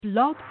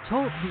Blog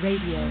Talk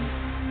Radio.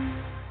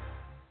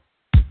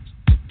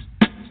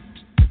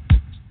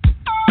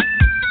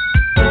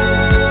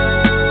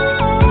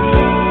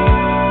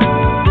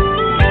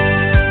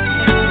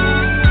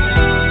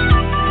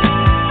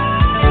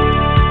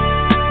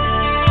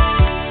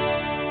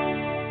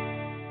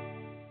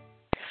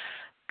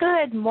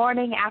 Good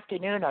morning,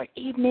 afternoon, or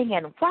evening,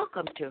 and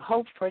welcome to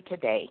Hope for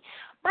Today.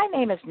 My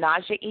name is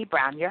Naja E.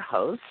 Brown, your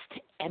host,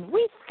 and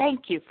we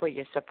thank you for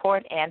your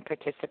support and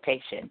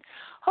participation.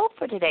 Hope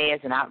for Today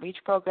is an outreach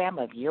program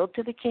of Yield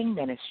to the King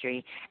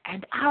Ministry,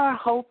 and our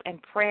hope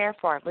and prayer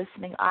for our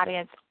listening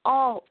audience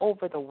all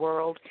over the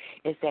world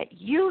is that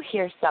you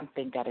hear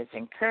something that is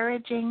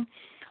encouraging,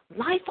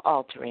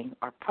 life-altering,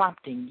 or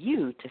prompting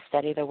you to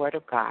study the Word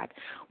of God.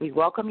 We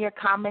welcome your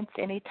comments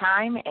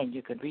anytime, and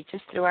you can reach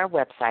us through our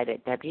website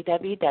at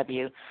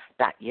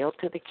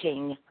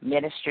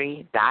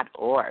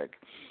www.yieldtothekingministry.org.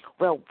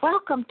 Well,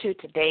 welcome to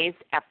today's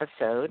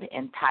episode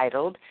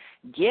entitled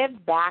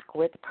Give Back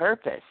with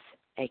Purpose,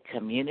 a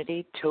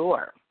Community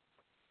Tour.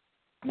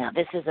 Now,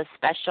 this is a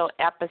special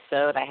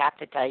episode, I have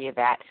to tell you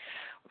that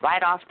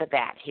right off the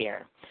bat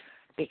here,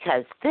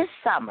 because this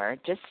summer,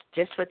 just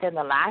within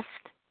the last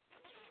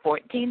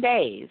 14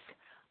 days,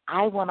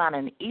 I went on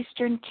an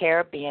Eastern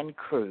Caribbean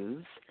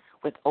cruise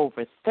with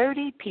over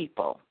 30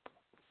 people,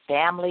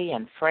 family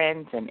and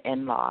friends and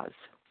in-laws.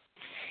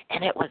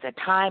 And it was a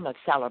time of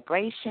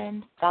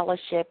celebration,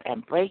 fellowship,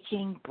 and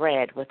breaking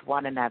bread with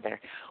one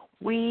another.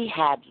 We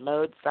had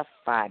loads of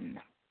fun.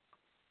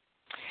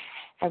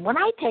 And when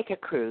I take a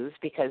cruise,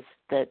 because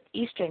the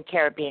Eastern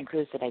Caribbean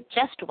cruise that I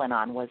just went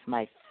on was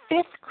my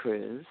 5th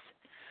cruise,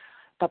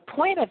 the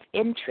point of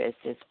interest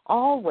is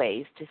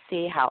always to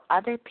see how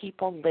other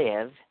people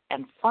live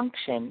and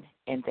function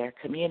in their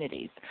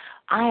communities.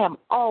 I am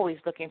always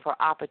looking for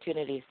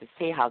opportunities to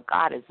see how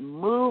God is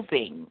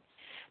moving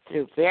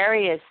through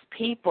various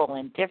people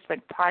in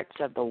different parts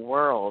of the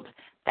world.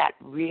 That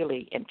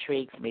really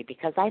intrigues me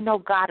because I know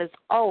God is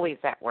always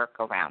at work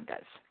around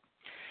us.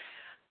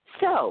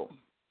 So,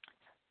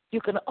 you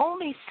can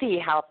only see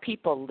how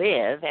people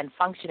live and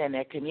function in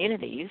their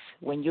communities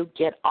when you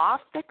get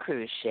off the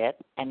cruise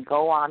ship and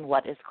go on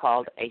what is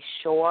called a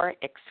shore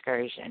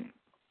excursion.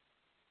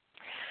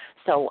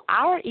 So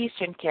our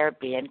Eastern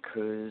Caribbean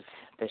cruise,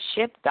 the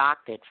ship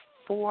docked at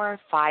 4 or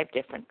 5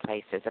 different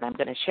places, and I'm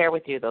going to share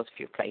with you those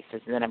few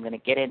places, and then I'm going to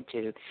get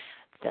into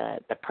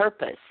the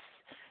purpose,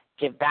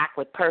 Give Back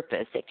with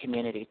Purpose, a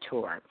community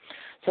tour.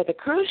 So the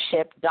cruise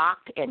ship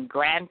docked in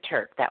Grand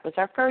Turk. That was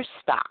our first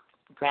stop.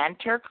 Grand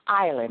Turk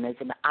Island is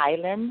an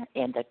island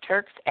in the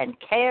Turks and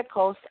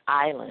Caicos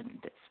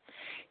Islands.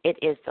 It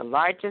is the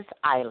largest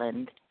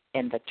island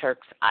in the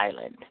Turks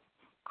Island,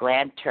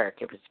 Grand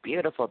Turk. It was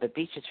beautiful. The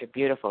beaches were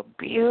beautiful,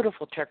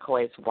 beautiful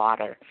turquoise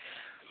water.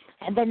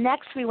 And then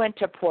next we went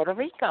to Puerto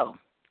Rico.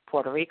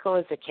 Puerto Rico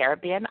is a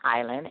Caribbean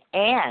island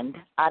and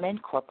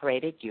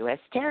unincorporated U.S.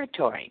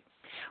 territory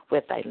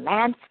with a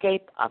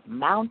landscape of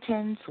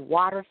mountains,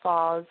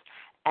 waterfalls,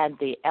 and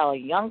the El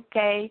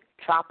Yunque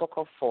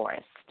tropical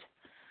forest.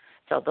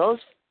 So those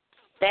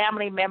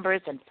family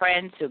members and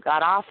friends who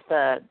got off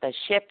the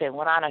ship and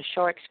went on a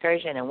shore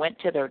excursion and went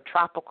to the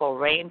tropical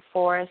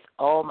rainforest,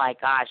 oh my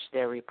gosh,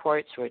 their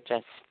reports were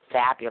just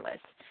fabulous.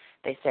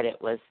 They said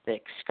it was the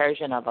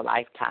excursion of a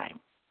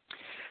lifetime.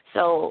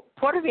 So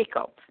Puerto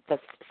Rico, the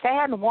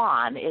San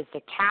Juan is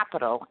the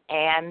capital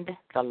and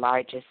the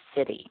largest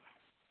city.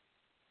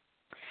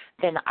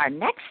 Then our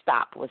next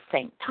stop was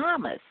St.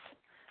 Thomas.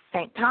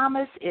 St.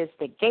 Thomas is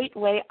the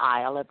gateway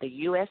isle of the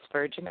U.S.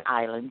 Virgin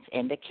Islands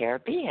in the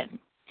Caribbean.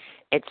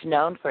 It's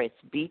known for its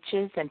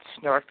beaches and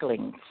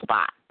snorkeling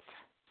spots.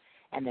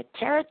 And the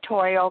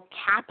territorial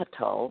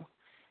capital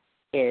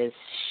is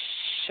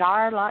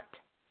Charlotte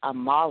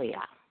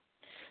Amalia.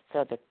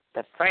 So the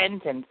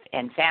friends and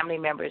family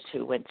members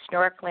who went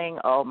snorkeling,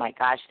 oh my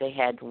gosh, they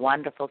had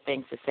wonderful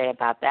things to say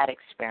about that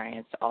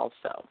experience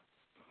also.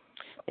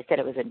 They said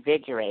it was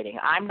invigorating.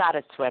 I'm not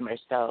a swimmer,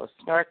 so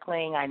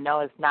snorkeling I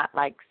know is not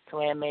like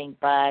swimming,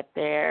 but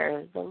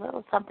there's a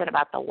little something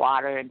about the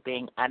water and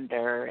being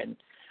under and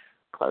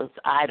close.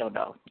 I don't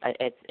know.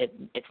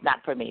 It's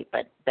not for me,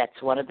 but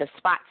that's one of the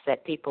spots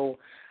that people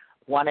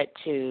wanted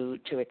to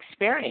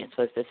experience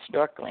was the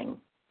snorkeling.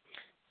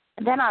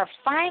 And then our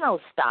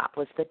final stop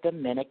was the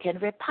Dominican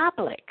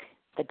Republic.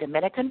 The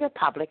Dominican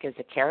Republic is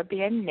a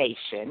Caribbean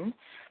nation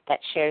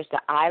that shares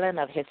the island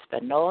of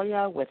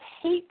Hispaniola with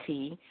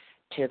Haiti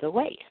to the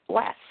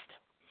west.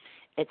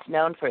 It's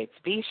known for its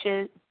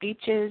beaches,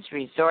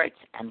 resorts,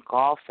 and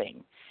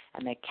golfing.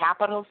 And the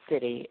capital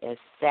city is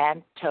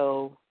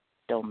Santo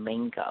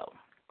Domingo.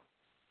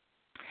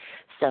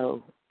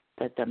 So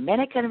the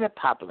Dominican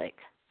Republic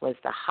was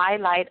the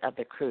highlight of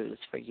the cruise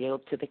for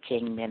Yield to the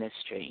King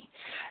Ministry.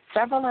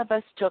 Several of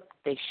us took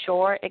the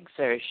shore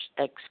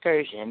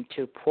excursion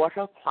to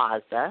Puerto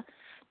Plaza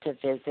to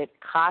visit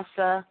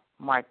Casa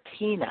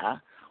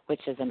Martina,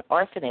 which is an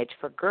orphanage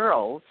for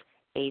girls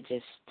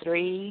ages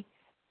 3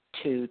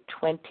 to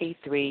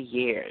 23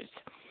 years.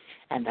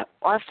 And the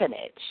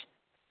orphanage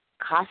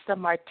Casa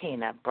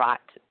Martina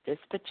brought this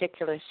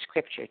particular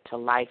scripture to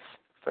life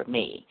for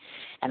me.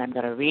 And I'm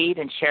going to read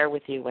and share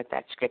with you what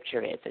that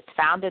scripture is. It's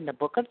found in the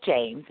book of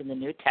James in the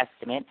New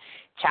Testament,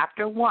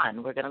 chapter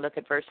 1. We're going to look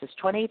at verses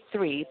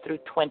 23 through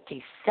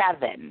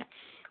 27,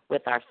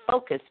 with our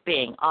focus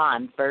being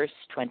on verse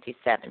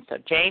 27. So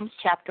James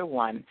chapter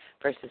 1,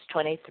 verses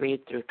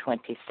 23 through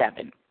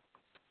 27.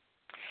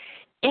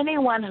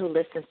 Anyone who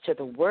listens to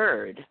the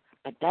word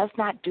but does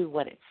not do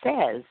what it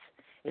says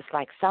is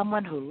like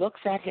someone who looks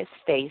at his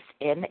face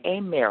in a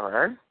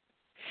mirror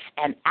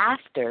and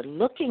after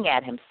looking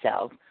at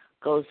himself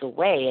goes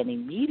away and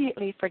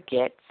immediately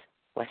forgets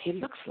what he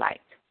looks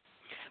like.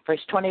 Verse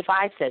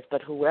 25 says,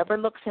 but whoever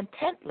looks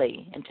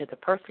intently into the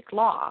perfect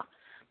law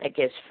that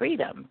gives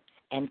freedom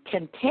and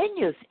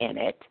continues in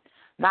it,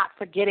 not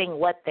forgetting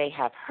what they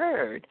have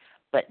heard,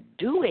 but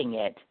doing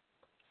it,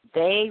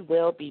 they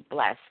will be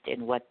blessed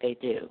in what they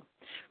do.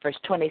 Verse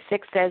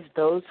 26 says,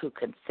 those who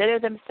consider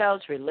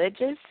themselves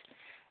religious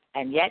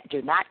and yet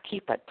do not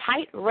keep a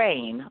tight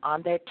rein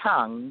on their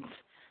tongues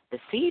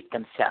deceive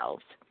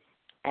themselves,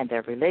 and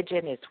their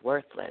religion is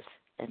worthless.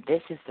 And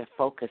this is the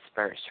focus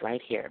verse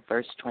right here,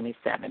 verse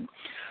 27.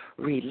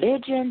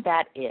 Religion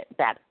that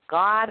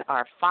God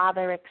our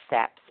Father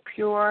accepts,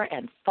 pure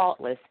and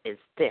faultless, is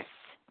this: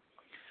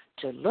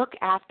 to look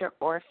after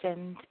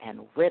orphans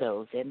and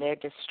widows in their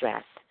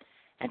distress,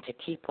 and to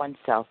keep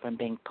oneself from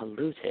being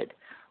polluted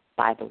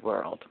by the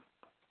world.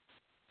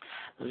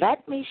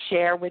 Let me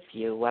share with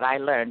you what I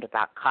learned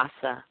about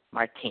Casa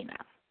Martina.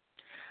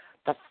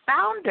 The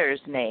founder's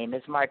name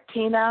is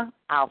Martina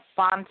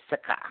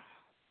Alfonsica.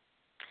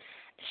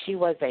 She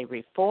was a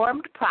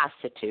reformed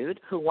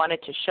prostitute who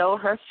wanted to show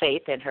her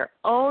faith in her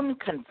own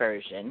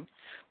conversion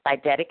by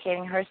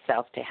dedicating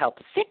herself to help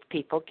sick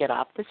people get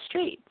off the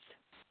streets.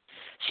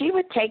 She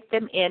would take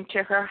them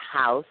into her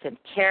house and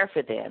care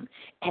for them,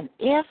 and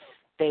if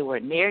they were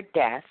near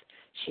death,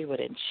 she would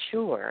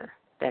ensure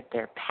that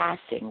their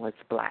passing was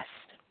blessed.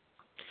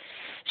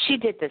 She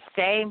did the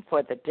same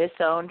for the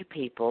disowned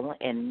people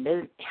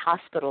in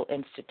hospital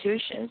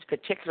institutions,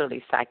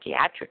 particularly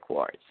psychiatric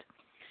wards.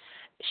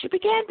 She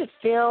began to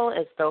feel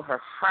as though her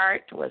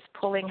heart was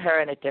pulling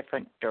her in a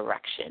different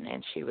direction,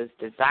 and she was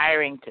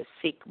desiring to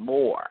seek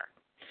more.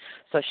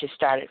 So she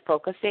started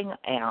focusing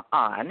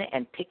on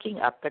and picking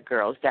up the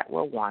girls that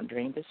were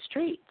wandering the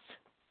streets.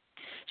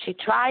 She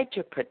tried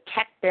to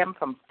protect them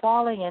from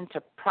falling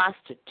into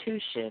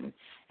prostitution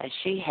as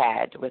she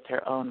had with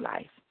her own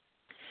life.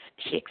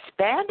 She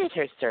expanded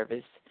her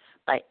service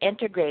by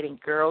integrating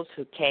girls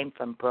who came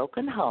from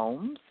broken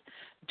homes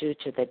due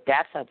to the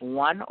death of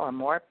one or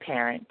more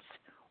parents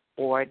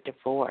or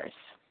divorce.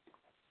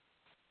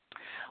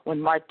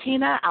 When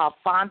Martina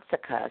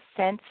Alfonsica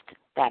sensed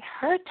that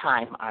her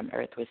time on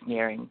earth was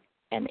nearing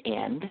an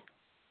end,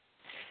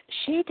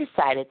 she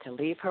decided to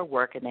leave her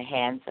work in the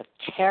hands of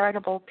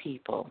charitable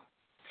people.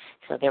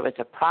 So there was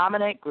a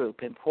prominent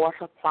group in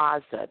Puerto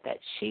Plaza that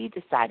she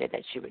decided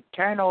that she would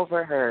turn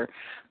over her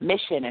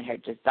mission and her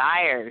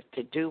desire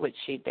to do what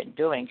she'd been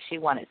doing. She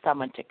wanted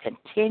someone to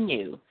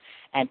continue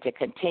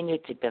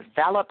to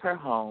develop her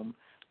home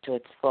to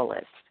its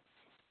fullest.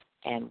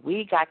 And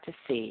we got to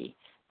see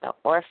the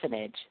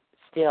orphanage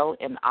still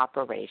in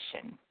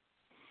operation.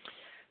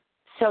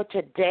 So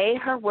today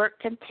her work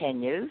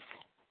continues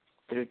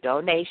through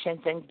donations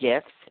and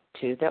gifts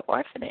to the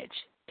orphanage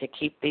to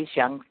keep these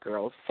young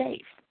girls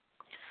safe.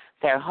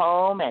 Their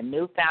home and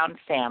newfound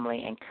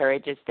family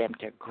encourages them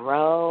to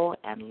grow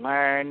and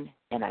learn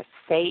in a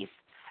safe,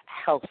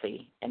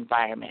 healthy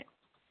environment.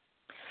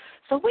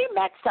 So we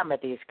met some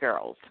of these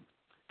girls.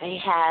 They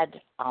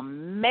had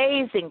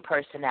amazing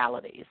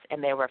personalities,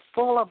 and they were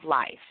full of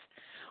life.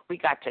 We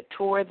got to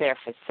tour their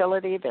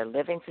facility, their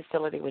living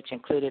facility, which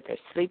included their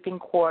sleeping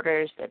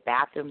quarters, their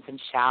bathrooms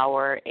and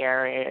shower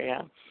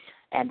area,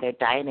 and their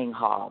dining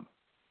hall.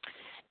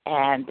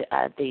 And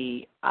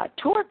the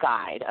tour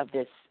guide of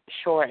this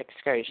shore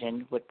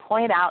excursion would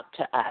point out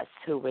to us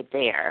who were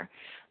there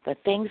the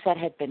things that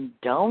had been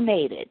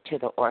donated to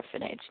the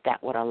orphanage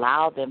that would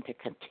allow them to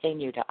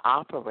continue to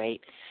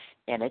operate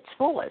in its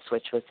fullest,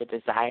 which was the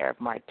desire of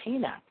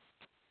Martina.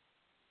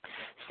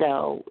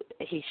 So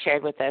he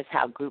shared with us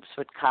how groups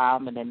would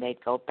come, and then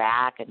they'd go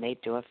back and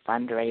they'd do a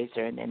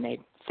fundraiser, and then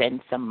they'd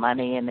send some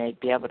money, and they'd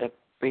be able to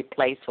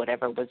replace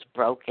whatever was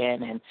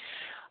broken. And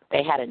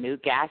they had a new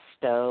gas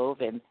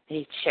stove, and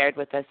he shared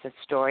with us a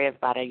story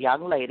about a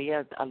young lady,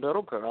 a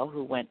little girl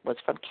who was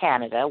from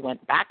Canada,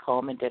 went back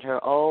home and did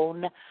her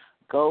own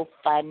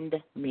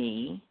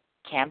GoFundMe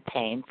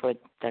campaign for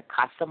the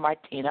Casa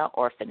Martina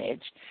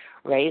orphanage,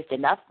 raised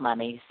enough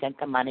money, sent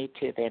the money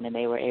to them, and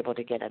they were able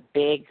to get a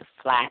big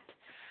flat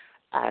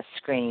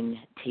screen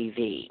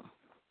TV.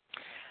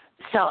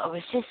 So it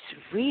was just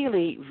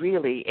really,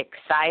 really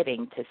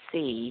exciting to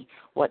see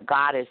what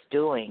God is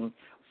doing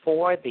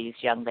for these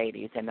young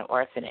ladies in the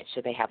orphanage.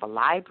 So they have a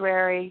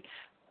library,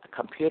 a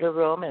computer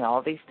room, and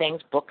all these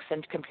things. Books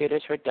and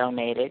computers were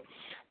donated.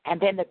 And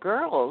then the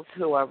girls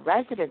who are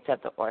residents of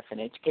the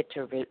orphanage get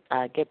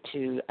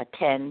to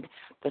attend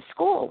the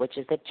school, which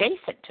is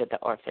adjacent to the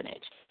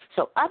orphanage.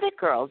 So other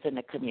girls in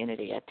the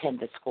community attend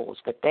the schools,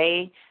 but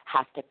they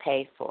have to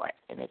pay for it,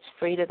 and it's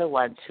free to the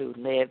ones who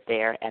live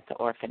there at the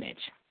orphanage.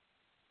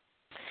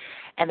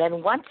 And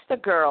then once the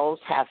girls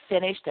have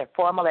finished their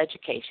formal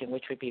education,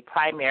 which would be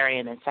primary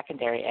and then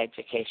secondary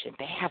education,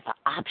 they have the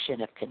option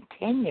of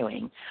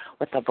continuing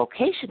with a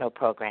vocational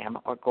program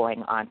or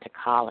going on to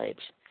college.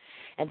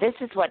 And this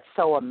is what's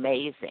so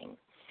amazing.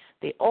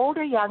 The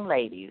older young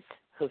ladies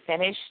who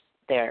finished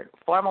their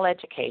formal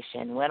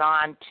education, went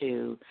on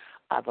to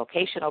a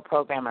vocational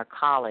program or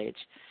college,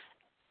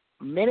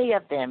 many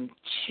of them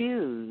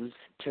choose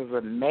to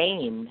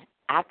remain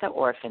at the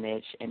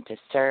orphanage and to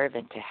serve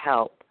and to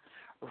help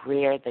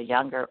rear the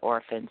younger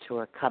orphans who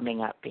are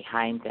coming up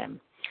behind them.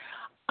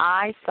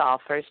 I saw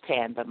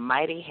firsthand the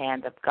mighty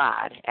hand of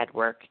God at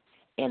work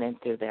in and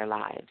through their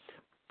lives.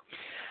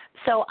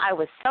 So I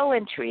was so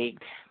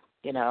intrigued.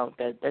 You know,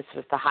 this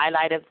was the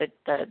highlight of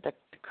the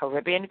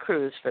Caribbean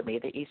cruise for me,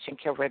 the Eastern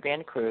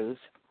Caribbean cruise.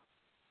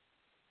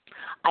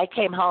 I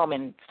came home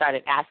and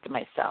started asking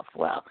myself,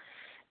 well,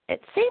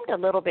 it seemed a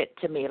little bit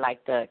to me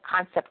like the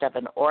concept of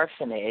an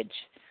orphanage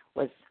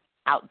was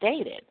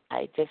outdated.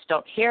 I just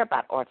don't hear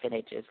about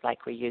orphanages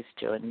like we used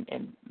to. And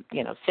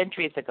you know,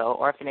 centuries ago,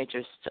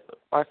 orphanages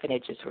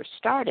were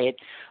started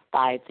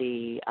by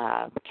the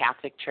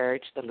Catholic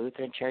Church, the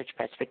Lutheran Church,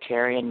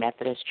 Presbyterian,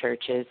 Methodist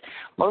churches.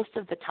 Most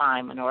of the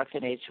time, an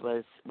orphanage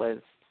was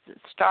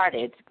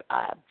started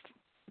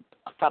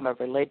from a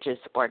religious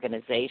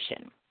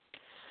organization.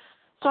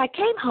 So I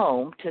came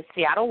home to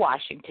Seattle,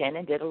 Washington,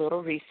 and did a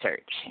little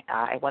research.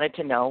 I wanted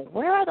to know,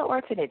 where are the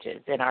orphanages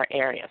in our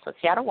area? So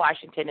Seattle,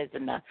 Washington is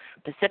in the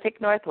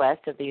Pacific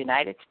Northwest of the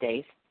United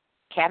States.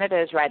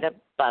 Canada is right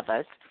above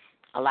us.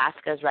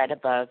 Alaska is right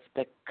above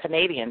the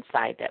Canadian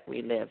side that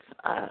we live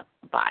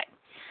by.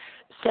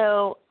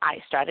 So I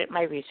started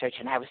my research,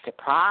 and I was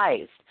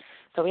surprised.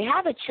 So we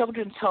have a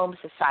Children's Home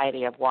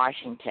Society of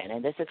Washington,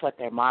 and this is what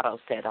their motto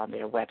said on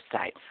their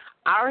website: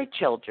 our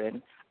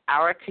children,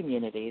 our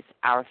communities,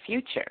 our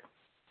future.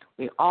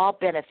 We all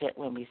benefit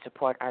when we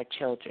support our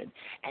children.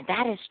 And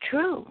that is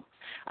true.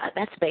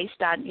 That's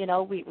based on, you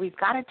know, we've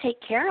got to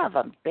take care of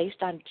them,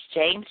 based on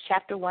James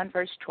chapter 1,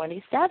 verse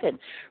 27.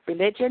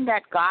 Religion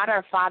that God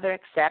our Father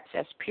accepts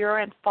as pure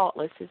and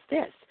faultless is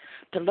this: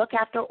 to look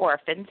after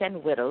orphans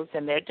and widows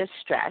in their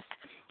distress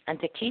and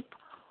to keep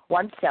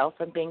oneself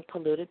from being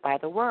polluted by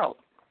the world.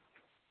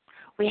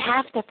 We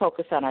have to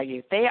focus on our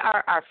youth. They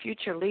are our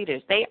future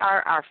leaders. They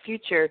are our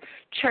future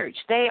church.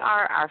 They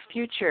are our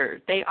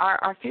future. They are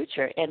our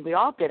future, and we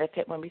all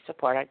benefit when we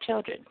support our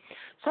children.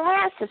 So I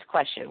asked this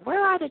question: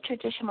 where are the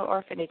traditional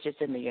orphanages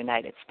in the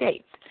United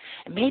States?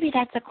 And maybe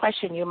that's a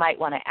question you might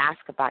want to ask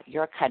about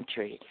your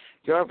country,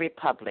 your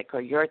republic,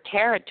 or your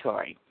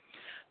territory.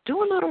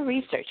 Do a little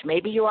research.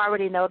 Maybe you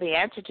already know the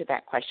answer to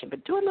that question,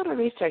 but do a little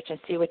research and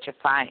see what you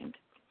find.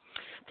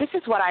 This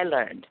is what I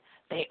learned.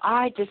 They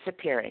are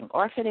disappearing.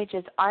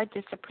 Orphanages are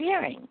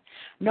disappearing.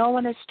 No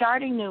one is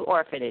starting new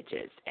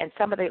orphanages, and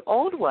some of the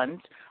old ones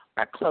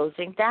are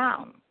closing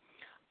down.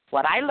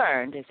 What I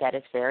learned is that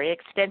it's very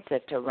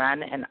expensive to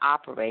run and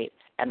operate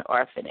an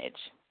orphanage.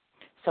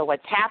 So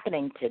what's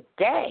happening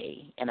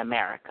today in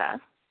America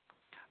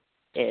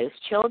is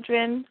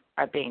children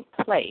are being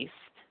placed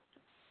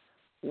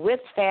with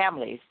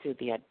families through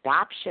the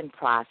adoption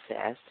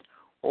process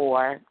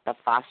or the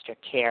foster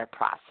care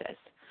process.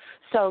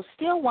 So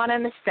still one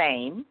and the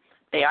same.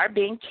 They are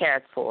being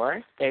cared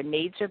for. Their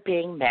needs are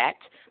being met.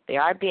 They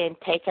are being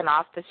taken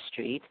off the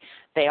street.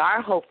 They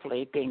are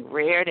hopefully being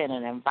reared in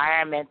an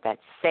environment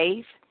that's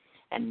safe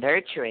and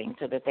nurturing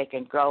so that they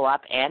can grow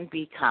up and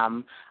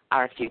become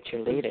our future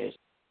leaders.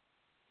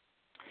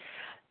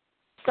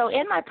 So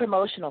in my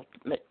promotional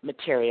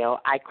material,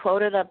 I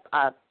quoted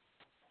a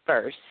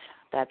verse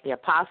that the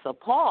Apostle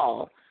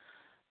Paul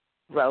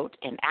wrote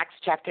in Acts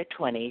chapter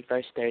 20,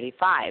 verse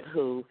 35,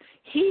 who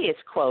he is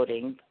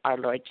quoting our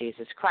Lord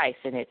Jesus Christ,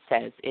 and it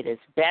says, it is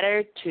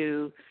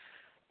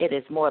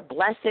more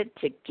blessed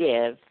to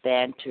give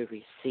than to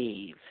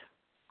receive.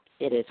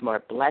 It is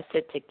more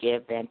blessed to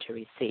give than to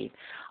receive.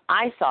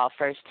 I saw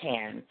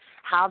firsthand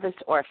how this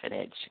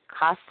orphanage,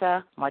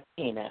 Casa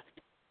Martina,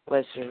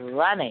 was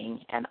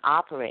running and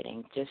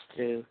operating just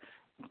through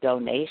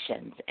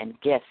donations and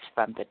gifts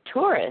from the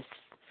tourists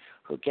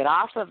who get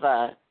off of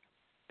a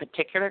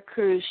particular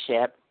cruise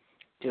ship,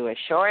 do a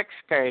shore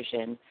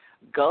excursion,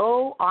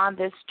 go on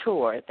this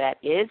tour that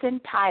is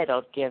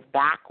entitled Give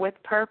Back with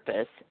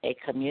Purpose, a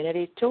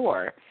community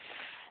tour,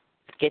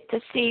 get to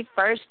see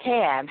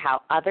firsthand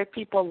how other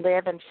people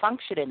live and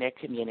function in their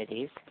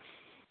communities,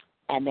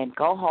 and then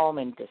go home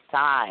and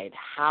decide,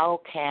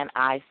 how can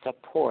I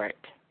support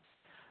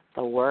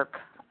the work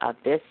of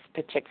this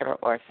particular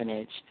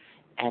orphanage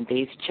and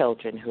these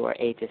children who are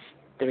ages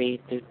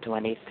 3 through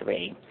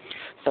 23.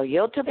 So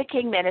Yield to the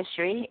King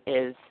Ministry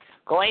is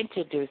going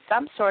to do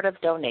some sort of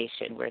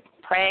donation. We're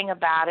praying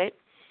about it.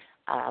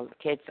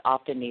 Kids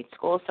often need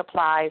school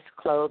supplies,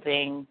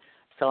 clothing,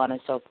 so on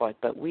and so forth,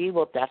 but we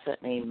will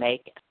definitely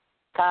make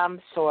some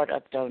sort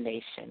of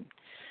donation.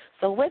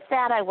 So with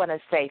that, I want to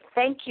say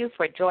thank you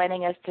for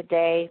joining us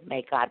today.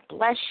 May God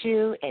bless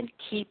you and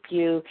keep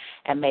you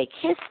and make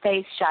his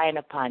face shine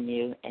upon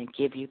you and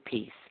give you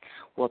peace.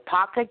 We'll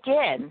talk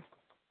again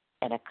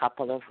in a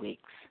couple of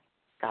weeks.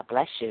 God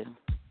bless you.